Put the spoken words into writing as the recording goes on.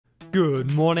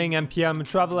Good morning, I'm Pierre, I'm a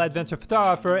travel adventure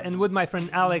photographer, and with my friend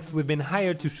Alex, we've been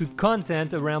hired to shoot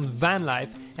content around van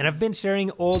life, and I've been sharing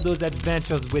all those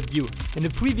adventures with you. In the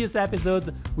previous episodes,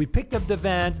 we picked up the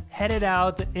van, headed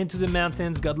out into the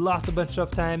mountains, got lost a bunch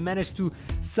of time, managed to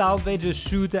salvage a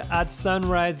shoot at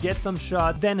sunrise, get some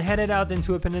shot, then headed out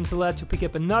into a peninsula to pick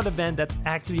up another van that's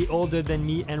actually older than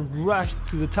me and rushed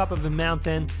to the top of a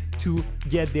mountain to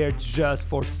get there just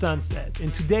for sunset.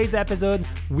 In today's episode,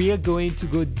 we are going to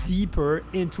go deeper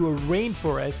into a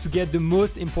rainforest to get the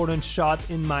most important shot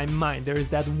in my mind. There is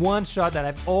that one shot that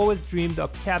I've always dreamed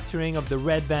of capturing of the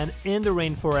red van in the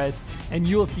rainforest, and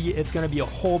you'll see it's gonna be a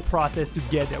whole process to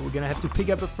get there. We're gonna have to pick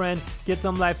up a friend, get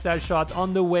some lifestyle shots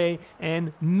on the way,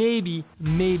 and maybe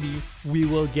we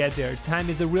will get there.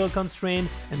 Time is a real constraint,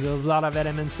 and there's a lot of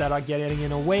elements that are getting in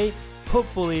the way.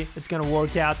 Hopefully it's gonna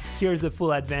work out. Here's the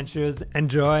full adventures.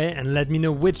 Enjoy and let me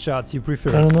know which shots you prefer.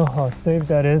 I don't know how safe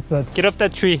that is, but get off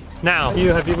that tree now. Are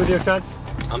you happy with your shots?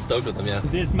 I'm stoked with them, yeah.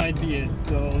 This might be it,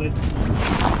 so let's see.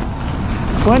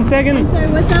 1 second. Sorry,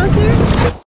 what's out there?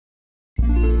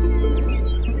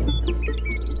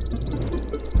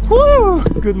 Woo!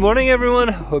 Good morning, everyone.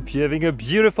 Hope you're having a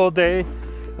beautiful day.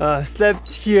 Slept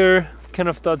here. Kind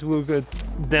of thought we would go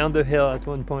down the hill at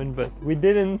one point, but we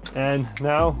didn't, and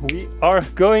now we are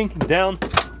going down.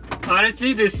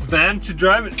 Honestly, this van to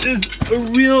drive is a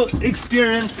real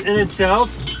experience in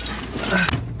itself.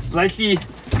 Slightly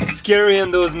scary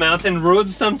on those mountain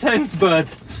roads sometimes,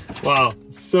 but wow,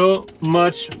 so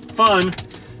much fun.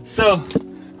 So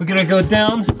we're gonna go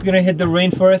down, we're gonna hit the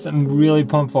rainforest. I'm really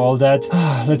pumped for all that.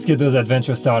 Let's get those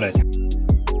adventures started.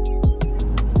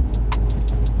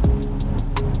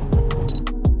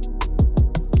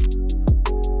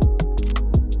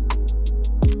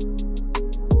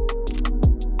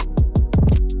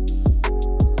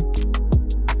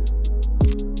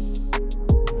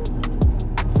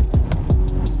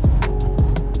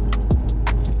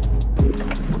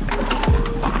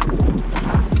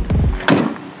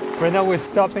 Right now we're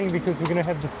stopping because we're gonna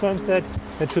have the sunset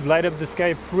that should light up the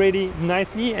sky pretty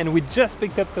nicely, and we just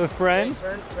picked up a friend,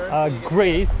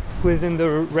 Grace, who is in the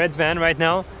red van right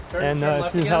now, and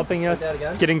she's helping us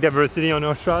getting diversity on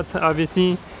our shots,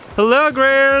 obviously. Hello,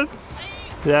 Grace!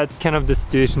 That's kind of the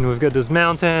situation. We've got those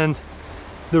mountains,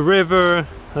 the river,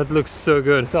 that looks so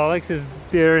good. So Alex is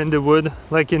there in the wood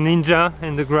like a ninja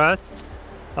in the grass,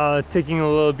 taking a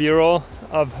little b-roll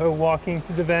of her walking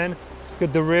to the van.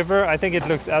 Got the river. I think it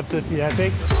looks absolutely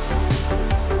epic.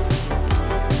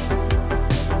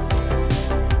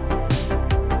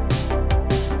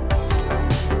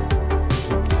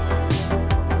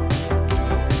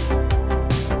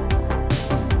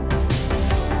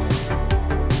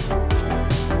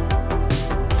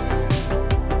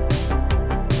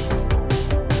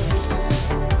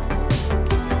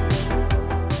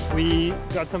 We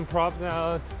got some props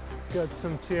out, got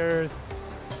some chairs.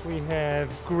 We have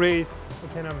Grace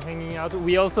kind of hanging out.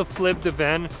 We also flipped the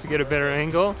van to get a better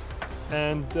angle,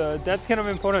 and that's kind of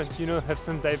important, you know, have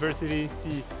some diversity,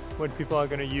 see what people are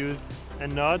gonna use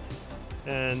and not,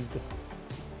 and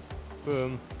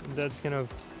boom, that's kind of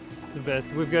the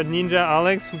best. We've got Ninja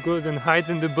Alex who goes and hides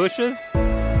in the bushes.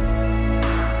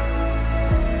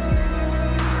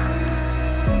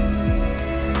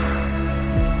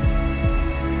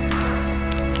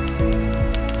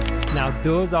 Now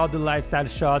those are the lifestyle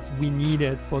shots we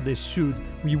needed for this shoot.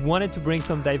 We wanted to bring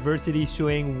some diversity,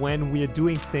 showing when we are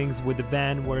doing things with the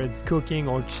van where it's cooking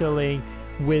or chilling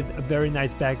with a very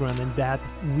nice background, and that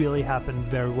really happened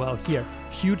very well here.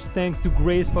 Huge thanks to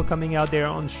Grace for coming out there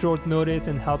on short notice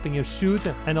and helping us shoot,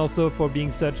 and also for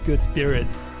being such good spirit.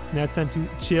 Now it's time to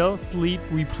chill, sleep,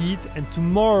 repeat, and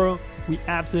tomorrow we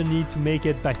absolutely need to make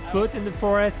it by foot in the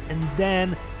forest, and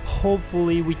then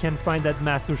hopefully we can find that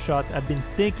master shot I've been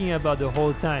thinking about the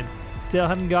whole time. Still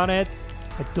haven't got it,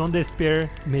 but don't despair,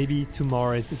 maybe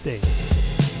tomorrow is the day.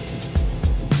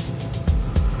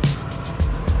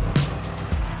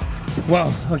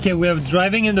 Wow, okay, we are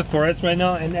driving in the forest right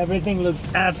now and everything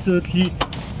looks absolutely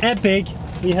epic.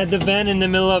 We had the van in the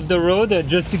middle of the road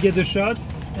just to get the shots,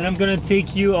 and I'm gonna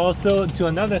take you also to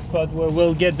another spot where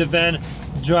we'll get the van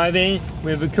driving. We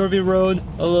have a curvy road,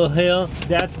 a little hill.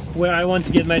 That's where I want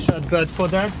to get my shot, but for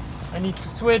that I need to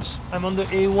switch. I'm on the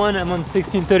A1, I'm on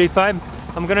 1635.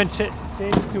 I'm gonna change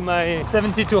to my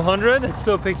 7200. It's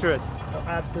so picturesque. I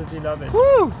absolutely love it.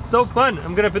 Woo! So fun.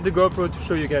 I'm gonna put the GoPro to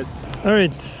show you guys.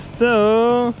 Alright,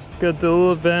 so got the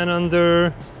little van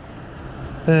under,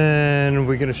 and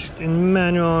we're gonna shoot in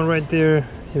manual right there.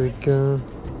 Here we go.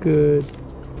 Good.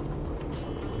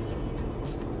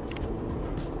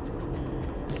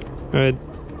 Alright,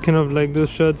 kind of like those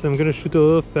shots. I'm gonna shoot a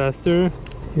little faster.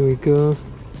 Here we go.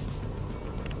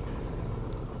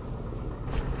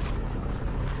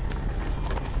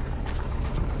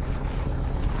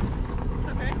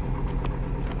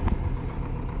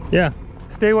 Yeah.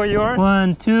 Stay where you are.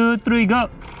 1, 2, 3, go.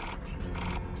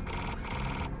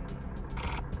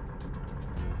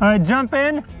 All right, jump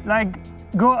in, like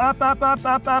go up, up, up,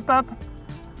 up, up, up.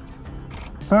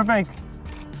 Perfect.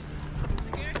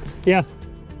 Yeah.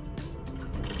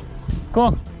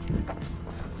 Cool.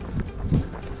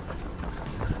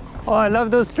 Oh, I love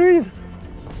those trees.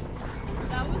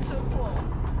 That was so cool.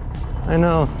 I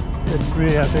know, it's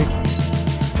really epic.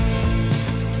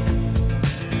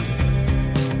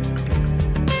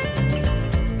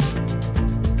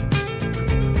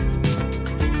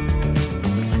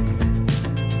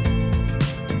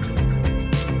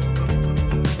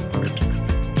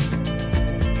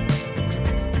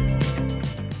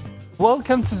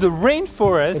 Welcome to the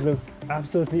rainforest. It looks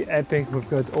absolutely epic. We've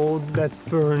got all that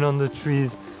fern on the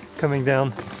trees coming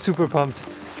down. Super pumped.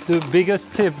 The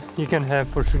biggest tip you can have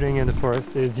for shooting in the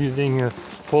forest is using a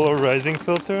polarizing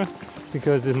filter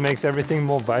because it makes everything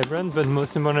more vibrant, but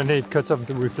most importantly it cuts off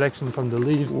the reflection from the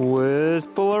leaves. With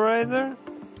polarizer,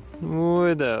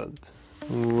 without,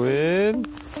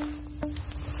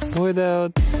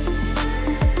 without.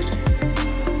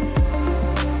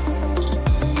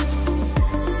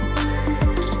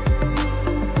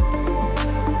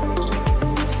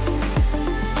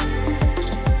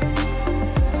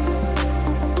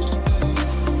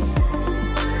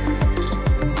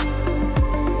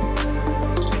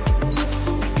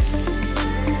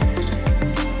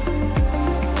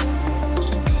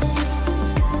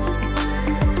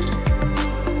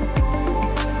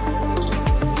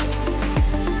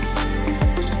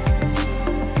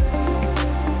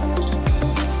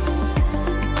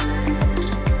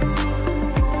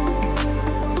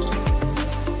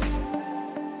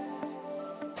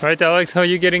 All right, Alex, how are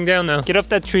you getting down now? Get off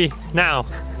that tree, now.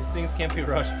 These things can't be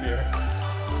rushed here.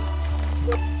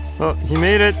 Oh, he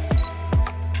made it.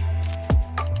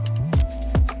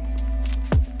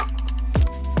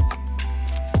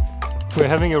 We're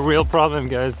having a real problem,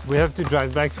 guys. We have to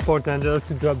drive back to Port Angeles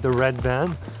to drop the red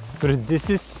van. But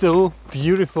this is so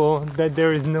beautiful that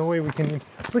there is no way we can...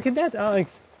 Look at that,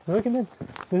 Alex. Look at that.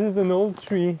 This is an old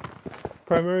tree,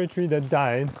 primary tree that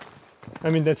died. I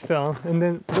mean, that fell, and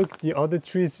then look, the other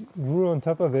trees grew on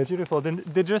top of it. Beautiful. Then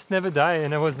they just never die,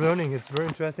 and I was learning it's very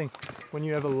interesting when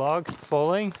you have a log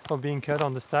falling or being cut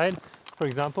on the side, for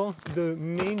example, the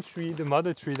main tree, the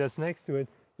mother tree that's next to it,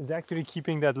 is actually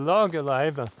keeping that log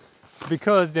alive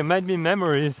because there might be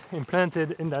memories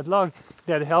implanted in that log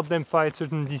that help them fight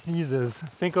certain diseases.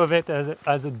 Think of it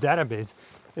as a database.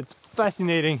 It's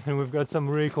fascinating, and we've got some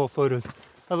really cool photos.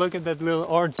 Oh, look at that little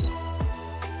arch.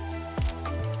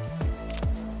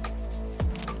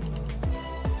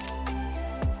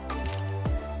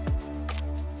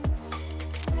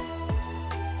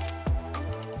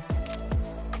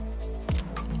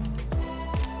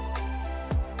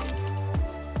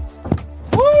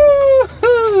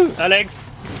 Alex,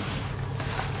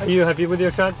 are you happy with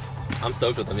your shots? I'm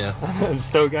stoked with them, yeah. I'm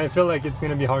stoked. I feel like it's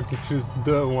gonna be hard to choose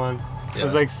the one. Yeah.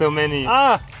 There's like so many.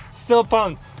 So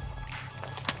pumped.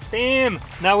 Damn!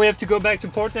 Now we have to go back to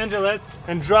Port Angeles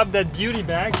and drop that beauty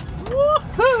bag.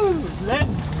 Woohoo!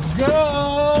 Let's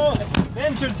go!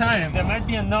 Adventure time! There might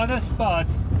be another spot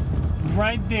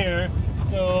right there.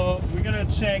 So we're gonna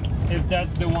check if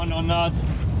that's the one or not.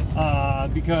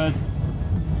 Because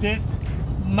this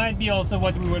might be also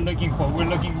what we were looking for. We're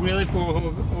looking really for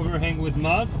overhang with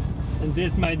moss, and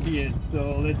this might be it.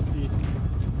 So let's see.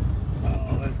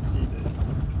 Let's see this.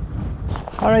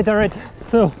 All right.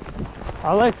 So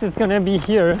Alex is gonna be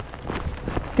here.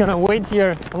 He's gonna wait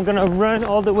here. I'm gonna run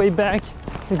all the way back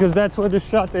because that's where the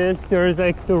shot is. There is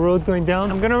like the road going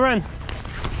down. I'm gonna run.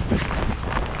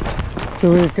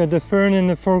 So we've got the fern in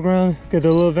the foreground, got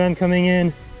the little van coming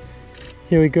in.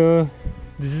 Here we go.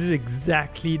 This is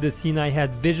exactly the scene I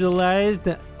had visualized.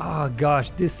 Oh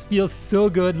gosh, this feels so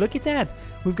good. Look at that.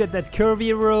 We've got that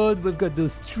curvy road. We've got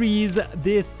those trees.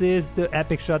 This is the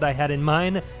epic shot I had in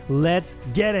mind. Let's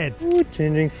get it. Ooh,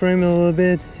 changing frame a little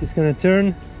bit. He's gonna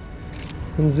turn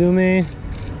and zoom in.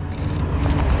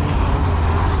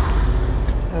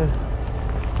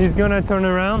 He's gonna turn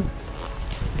around.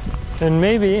 And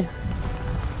maybe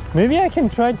I can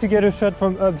try to get a shot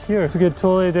from up here to get a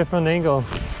totally different angle.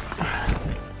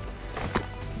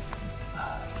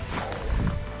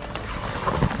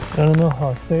 I don't know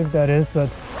how safe that is, but...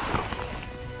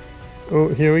 Oh,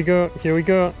 here we go.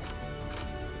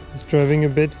 He's driving a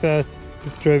bit fast.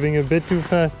 He's driving a bit too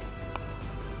fast.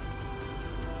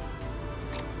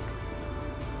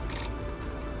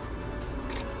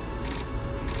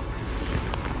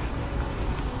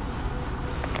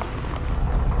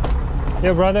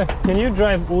 Yo, brother, can you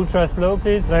drive ultra slow,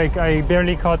 please? Like, I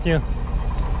barely caught you.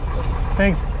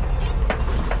 Thanks.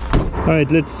 All right,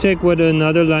 let's check what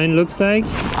another line looks like.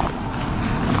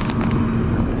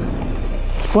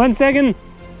 1 second.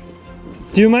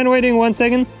 Do you mind waiting 1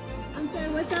 second? I'm sorry,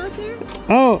 what's out there?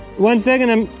 Oh, 1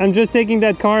 second. I'm just taking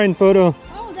that car in photo.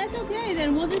 Oh, that's okay,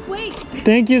 then we'll just wait.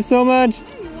 Thank you so much.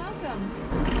 Hey, you're welcome.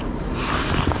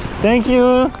 Thank you.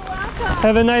 You're welcome.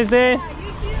 Have a nice day. Yeah,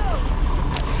 you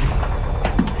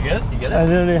too. You get it? You get I it?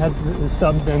 literally had to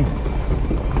stop them.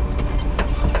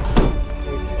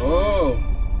 Oh!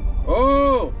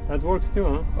 Oh! That works too,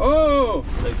 huh? Oh!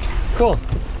 Like, Cool.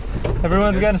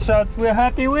 Everyone's got shots. We're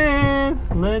happy with.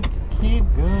 Let's keep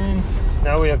going.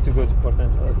 Now we have to go to Port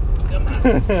Angeles. come on.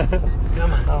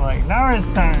 Come on. I'm like, now it's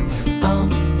time.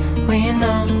 We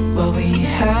know what we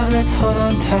have, let's hold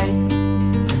on tight.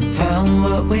 Found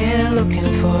what we're looking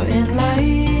for in life.